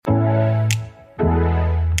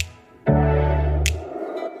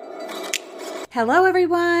Hello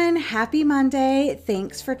everyone, happy Monday.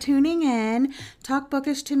 Thanks for tuning in. Talk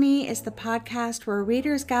Bookish to Me is the podcast where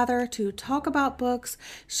readers gather to talk about books,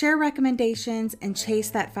 share recommendations, and chase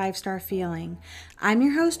that 5-star feeling. I'm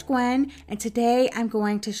your host Gwen, and today I'm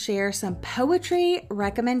going to share some poetry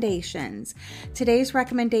recommendations. Today's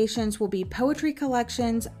recommendations will be poetry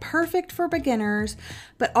collections perfect for beginners,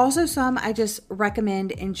 but also some I just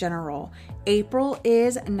recommend in general. April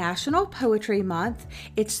is National Poetry Month.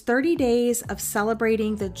 It's 30 days of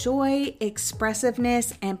celebrating the joy,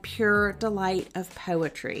 expressiveness, and pure delight of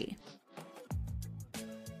poetry.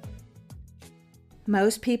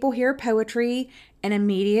 Most people hear poetry and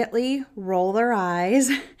immediately roll their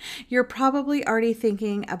eyes. You're probably already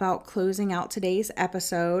thinking about closing out today's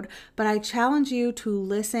episode, but I challenge you to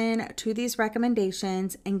listen to these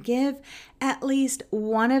recommendations and give at least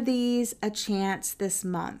one of these a chance this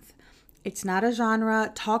month. It's not a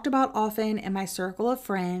genre talked about often in my circle of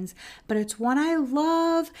friends, but it's one I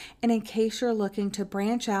love, and in case you're looking to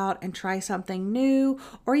branch out and try something new,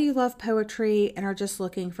 or you love poetry and are just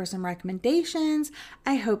looking for some recommendations,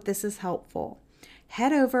 I hope this is helpful.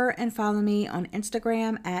 Head over and follow me on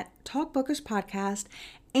Instagram at Talk Bookish Podcast,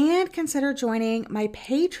 and consider joining my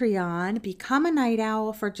Patreon, Become a Night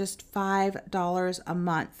Owl, for just $5 a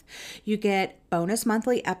month. You get bonus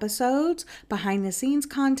monthly episodes, behind the scenes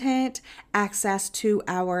content, access to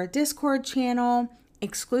our Discord channel,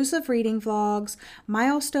 exclusive reading vlogs,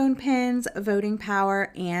 milestone pins, voting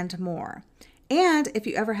power, and more. And if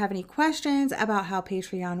you ever have any questions about how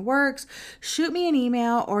Patreon works, shoot me an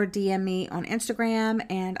email or DM me on Instagram,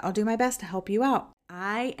 and I'll do my best to help you out.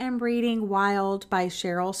 I am reading Wild by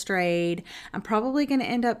Cheryl Strayed. I'm probably going to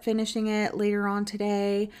end up finishing it later on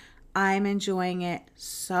today. I'm enjoying it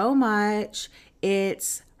so much.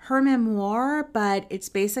 It's her memoir, but it's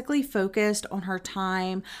basically focused on her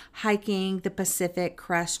time hiking the Pacific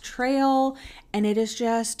Crest Trail, and it is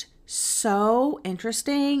just so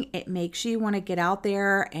interesting. It makes you want to get out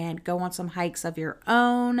there and go on some hikes of your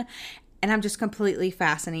own. And I'm just completely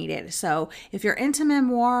fascinated. So if you're into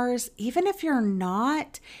memoirs, even if you're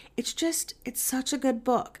not, it's such a good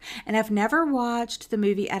book. And I've never watched the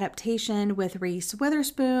movie adaptation with Reese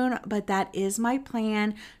Witherspoon, but that is my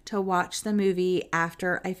plan, to watch the movie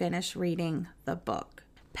after I finish reading the book.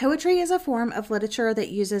 Poetry is a form of literature that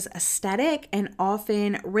uses aesthetic and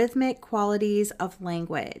often rhythmic qualities of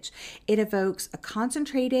language. It evokes a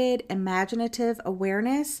concentrated, imaginative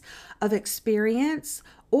awareness of experience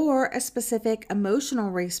or a specific emotional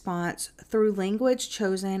response through language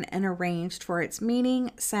chosen and arranged for its meaning,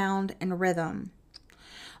 sound, and rhythm.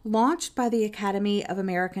 Launched by the Academy of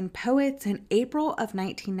American Poets in April of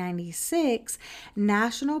 1996,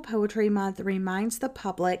 National Poetry Month reminds the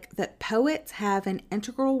public that poets have an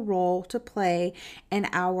integral role to play in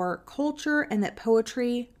our culture and that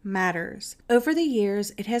poetry matters. Over the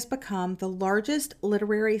years, it has become the largest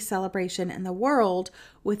literary celebration in the world,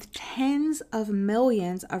 with tens of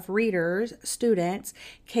millions of readers, students,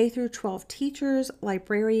 K-12 teachers,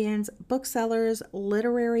 librarians, booksellers,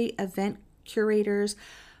 literary event curators,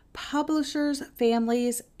 publishers,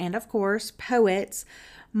 families, and of course, poets,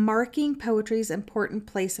 marking poetry's important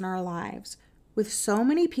place in our lives. With so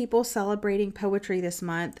many people celebrating poetry this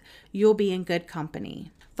month, you'll be in good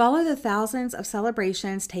company. Follow the thousands of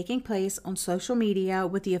celebrations taking place on social media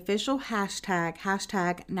with the official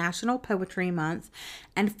hashtag National Poetry Month,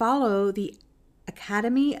 and follow the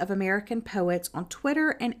Academy of American Poets on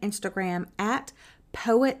Twitter and Instagram at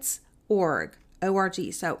poetsorg,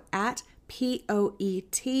 O-R-G, so at POETSORG.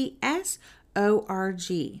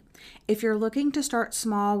 If you're looking to start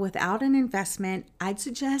small without an investment, I'd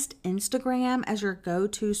suggest Instagram as your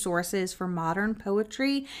go-to sources for modern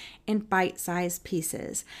poetry and bite-sized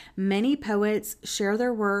pieces. Many poets share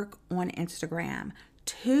their work on Instagram.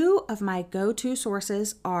 Two of my go-to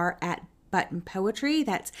sources are at Button Poetry,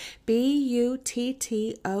 that's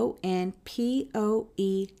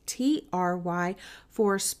BUTTONPOETRY,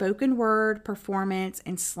 for spoken word, performance,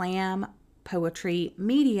 and slam poetry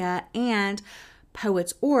media, and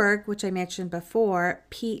Poets.org, which I mentioned before,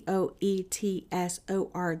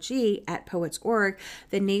 POETSORG at Poets.org,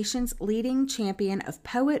 the nation's leading champion of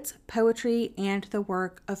poets, poetry, and the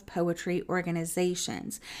work of poetry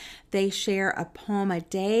organizations. They share a poem a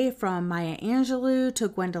day from Maya Angelou to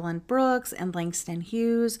Gwendolyn Brooks and Langston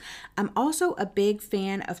Hughes. I'm also a big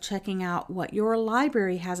fan of checking out what your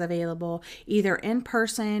library has available, either in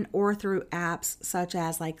person or through apps such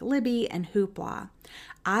as like Libby and Hoopla.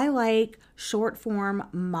 I like short form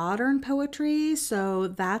modern poetry, so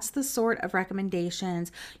that's the sort of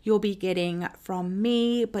recommendations you'll be getting from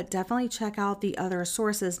me, but definitely check out the other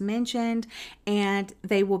sources mentioned, and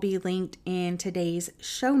they will be linked in today's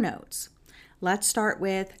show notes. Let's start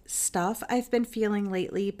with Stuff I've Been Feeling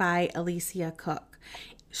Lately by Alicia Cook.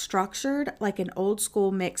 Structured like an old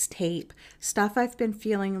school mixtape, Stuff I've Been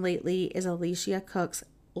Feeling Lately is Alicia Cook's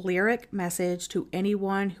lyric message to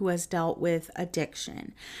anyone who has dealt with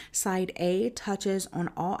addiction. Side A touches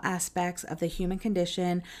on all aspects of the human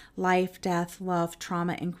condition, life, death, love,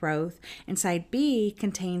 trauma, and growth. And side B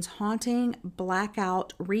contains haunting,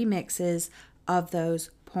 blackout remixes of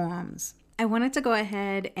those poems. I wanted to go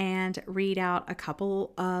ahead and read out a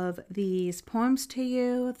couple of these poems to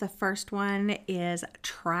you. The first one is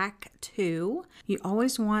track 2. You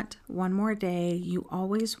always want one more day. You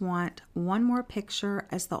always want one more picture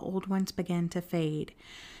as the old ones begin to fade.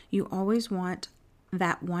 You always want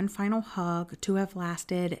that one final hug to have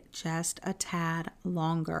lasted just a tad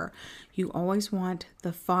longer. You always want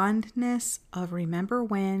the fondness of remember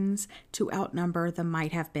whens to outnumber the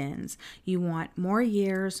might have beens. You want more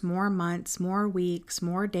years, more months, more weeks,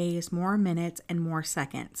 more days, more minutes, and more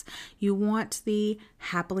seconds. You want the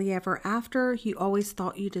happily ever after you always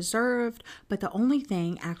thought you deserved, but the only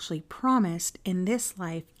thing actually promised in this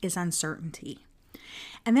life is uncertainty.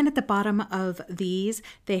 And then at the bottom of these,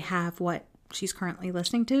 they have what she's currently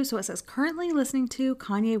listening to. So it says, currently listening to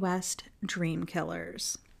Kanye West, Dream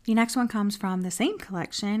Killers. The next one comes from the same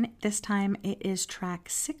collection. This time it is track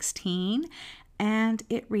 16, and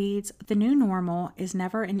it reads, the new normal is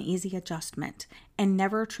never an easy adjustment and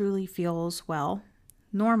never truly feels, well,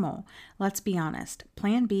 normal. Let's be honest.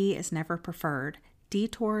 Plan B is never preferred.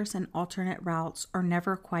 Detours and alternate routes are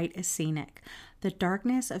never quite as scenic. The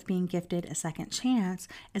darkness of being gifted a second chance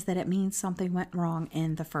is that it means something went wrong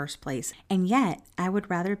in the first place. And yet, I would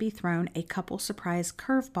rather be thrown a couple surprise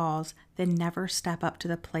curveballs than never step up to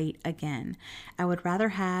the plate again. I would rather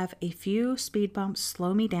have a few speed bumps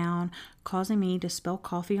slow me down, causing me to spill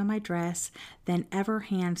coffee on my dress, than ever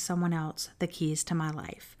hand someone else the keys to my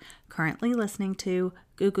life. Currently listening to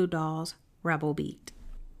Goo Goo Dolls, Rebel Beat.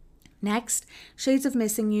 Next, Shades of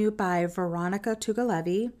Missing You by Veronica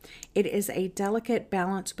Tugalevi. It is a delicate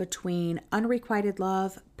balance between unrequited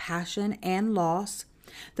love, passion, and loss.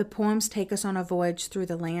 The poems take us on a voyage through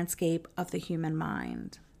the landscape of the human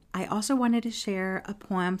mind. I also wanted to share a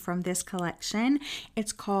poem from this collection.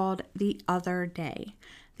 It's called The Other Day.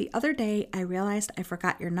 The other day, I realized I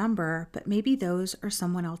forgot your number, but maybe those are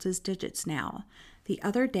someone else's digits now. The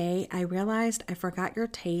other day, I realized I forgot your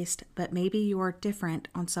taste, but maybe you are different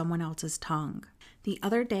on someone else's tongue. The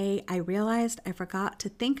other day, I realized I forgot to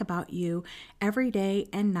think about you every day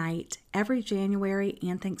and night, every January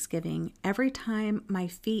and Thanksgiving, every time my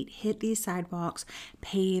feet hit these sidewalks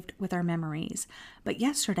paved with our memories. But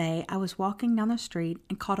yesterday, I was walking down the street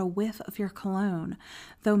and caught a whiff of your cologne,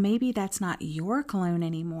 though maybe that's not your cologne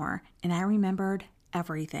anymore, and I remembered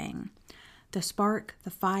everything. The spark,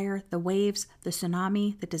 the fire, the waves, the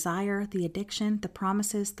tsunami, the desire, the addiction, the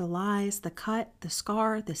promises, the lies, the cut, the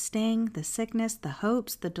scar, the sting, the sickness, the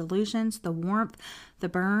hopes, the delusions, the warmth, the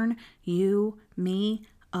burn, you, me,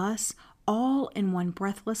 us, all in one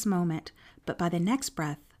breathless moment. But by the next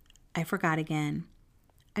breath, I forgot again.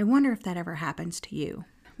 I wonder if that ever happens to you.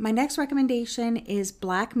 My next recommendation is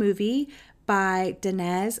Black Movie by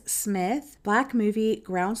Danez Smith. Black Movie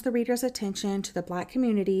grounds the reader's attention to the Black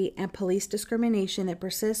community and police discrimination that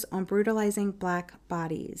persists on brutalizing Black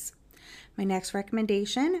bodies. My next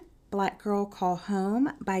recommendation, Black Girl Call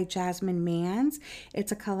Home by Jasmine Mans.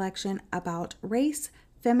 It's a collection about race,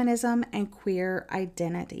 feminism, and queer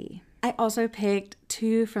identity. I also picked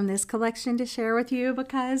 2 from this collection to share with you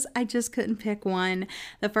because I just couldn't pick one.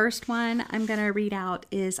 The first one I'm going to read out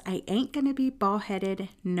is I Ain't Gonna Be Bald-Headed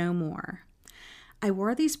No More. I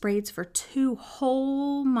wore these braids for 2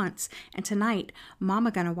 whole months, and tonight,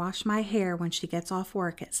 Mama gonna wash my hair when she gets off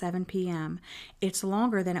work at 7 p.m. It's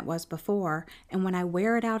longer than it was before, and when I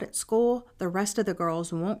wear it out at school, the rest of the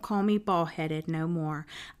girls won't call me bald-headed no more.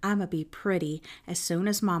 I'ma be pretty as soon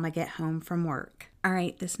as Mama get home from work. All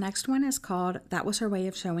right, this next one is called That Was Her Way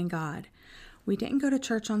of Showing God. We didn't go to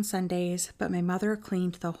church on Sundays, but my mother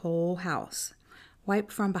cleaned the whole house.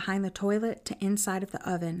 Wiped from behind the toilet to inside of the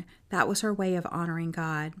oven. That was her way of honoring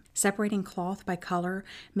God. Separating cloth by color,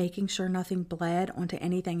 making sure nothing bled onto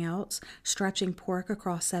anything else, stretching pork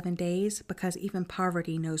across 7 days because even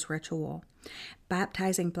poverty knows ritual.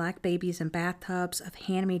 Baptizing Black babies in bathtubs of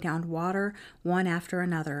hand-me-down water, one after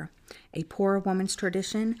another. A poor woman's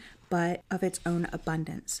tradition, but of its own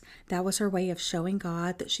abundance. That was her way of showing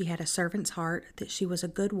God that she had a servant's heart, that she was a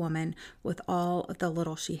good woman with all of the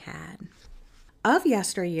little she had. Of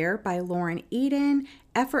Yesteryear by Lauren Eden,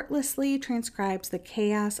 effortlessly transcribes the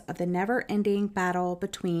chaos of the never-ending battle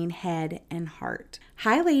between head and heart.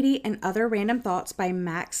 Hi Lady and Other Random Thoughts by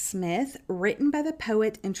Max Smith, written by the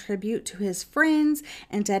poet in tribute to his friends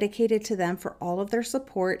and dedicated to them for all of their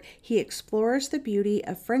support. He explores the beauty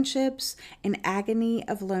of friendships and agony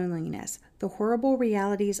of loneliness, the horrible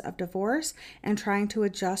realities of divorce, and trying to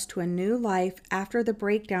adjust to a new life after the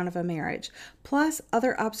breakdown of a marriage, plus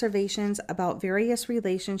other observations about various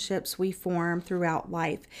relationships we form throughout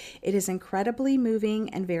life. It is incredibly moving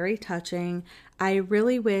and very touching. I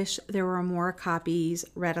really wish there were more copies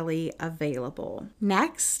readily available.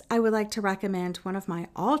 Next, I would like to recommend one of my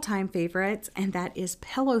all-time favorites, and that is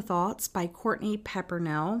Pillow Thoughts by Courtney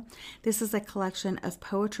Peppernill. This is a collection of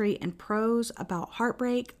poetry and prose about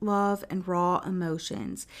heartbreak, love, and raw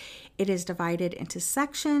emotions. It is divided into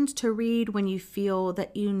sections to read when you feel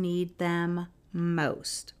that you need them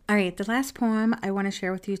most. All right, the last poem I want to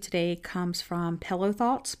share with you today comes from Pillow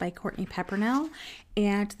Thoughts by Courtney Peppernill,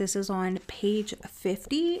 and this is on page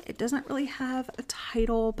 50. It doesn't really have a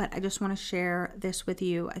title, but I just want to share this with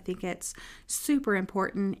you. I think it's super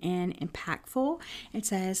important and impactful. It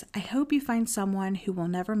says, I hope you find someone who will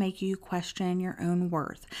never make you question your own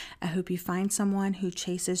worth. I hope you find someone who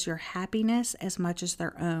chases your happiness as much as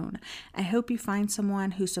their own. I hope you find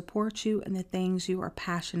someone who supports you in the things you are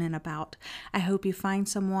passionate about. I hope you find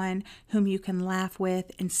someone whom you can laugh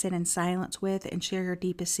with and sit in silence with and share your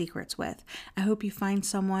deepest secrets with. I hope you find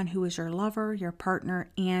someone who is your lover, your partner,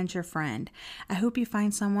 and your friend. I hope you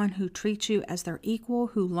find someone who treats you as their equal,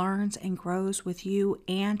 who learns and grows with you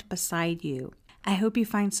and beside you. I hope you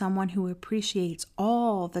find someone who appreciates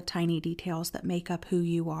all the tiny details that make up who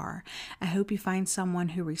you are. I hope you find someone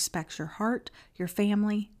who respects your heart, your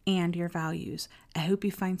family, and your values. I hope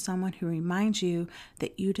you find someone who reminds you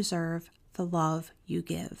that you deserve the love you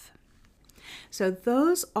give. So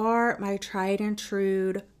those are my tried and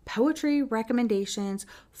true poetry recommendations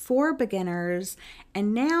for beginners.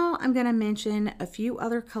 And now I'm going to mention a few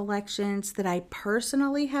other collections that I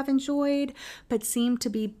personally have enjoyed, but seem to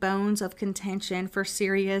be bones of contention for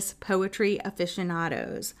serious poetry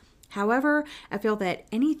aficionados. However, I feel that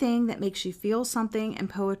anything that makes you feel something in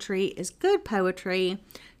poetry is good poetry.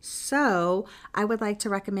 So I would like to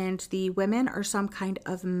recommend the Women Are Some Kind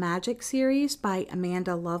of Magic series by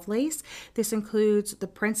Amanda Lovelace. This includes The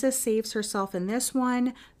Princess Saves Herself in this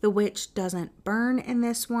one, The Witch Doesn't Burn in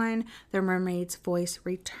this one, The Mermaid's Voice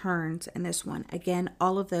Returns in this one. Again,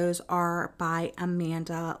 all of those are by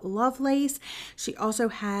Amanda Lovelace. She also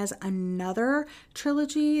has another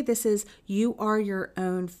trilogy. This is You Are Your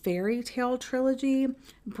Own Fairy Tale trilogy,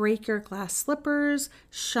 Break Your Glass Slippers,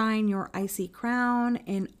 Shine Your Icy Crown,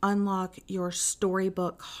 and Unlock Your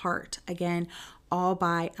Storybook Heart. Again, all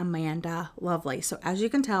by Amanda Lovelace. So as you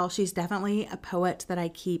can tell, she's definitely a poet that I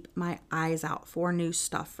keep my eyes out for new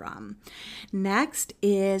stuff from. Next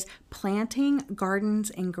is Planting Gardens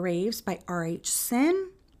and Graves by R.H.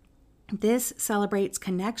 Sin. This celebrates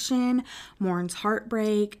connection, mourns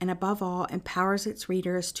heartbreak, and above all, empowers its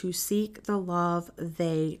readers to seek the love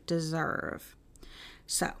they deserve.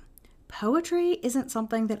 So, poetry isn't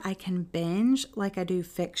something that I can binge like I do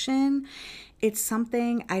fiction. It's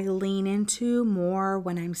something I lean into more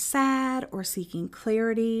when I'm sad or seeking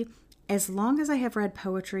clarity. As long as I have read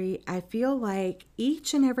poetry, I feel like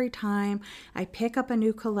each and every time I pick up a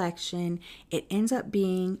new collection, it ends up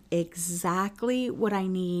being exactly what I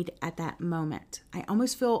need at that moment. I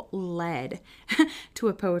almost feel led to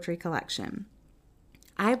a poetry collection.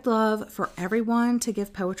 I'd love for everyone to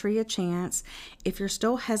give poetry a chance. If you're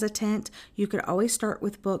still hesitant, you could always start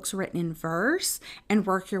with books written in verse and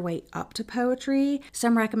work your way up to poetry.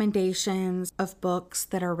 Some recommendations of books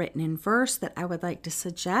that are written in verse that I would like to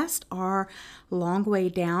suggest are Long Way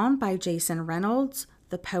Down by Jason Reynolds,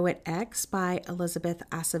 The Poet X by Elizabeth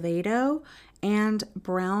Acevedo, and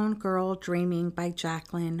Brown Girl Dreaming by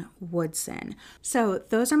Jacqueline Woodson. So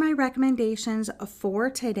those are my recommendations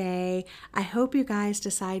for today. I hope you guys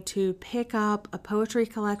decide to pick up a poetry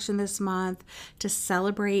collection this month to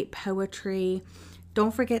celebrate poetry.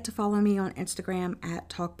 Don't forget to follow me on Instagram at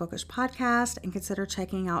Talk Bookish Podcast, and consider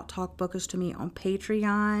checking out Talk Bookish to me on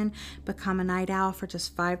Patreon. Become a night owl for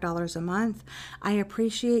just $5 a month. I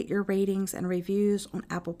appreciate your ratings and reviews on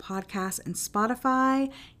Apple Podcasts and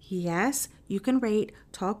Spotify. Yes, you can rate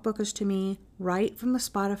Talk Bookish to me right from the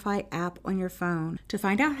Spotify app on your phone. To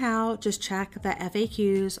find out how, just check the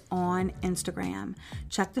FAQs on Instagram.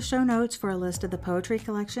 Check the show notes for a list of the poetry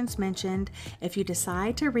collections mentioned. If you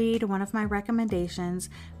decide to read one of my recommendations,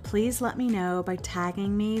 please let me know by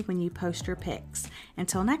tagging me when you post your pics.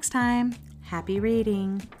 Until next time, happy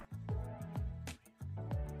reading.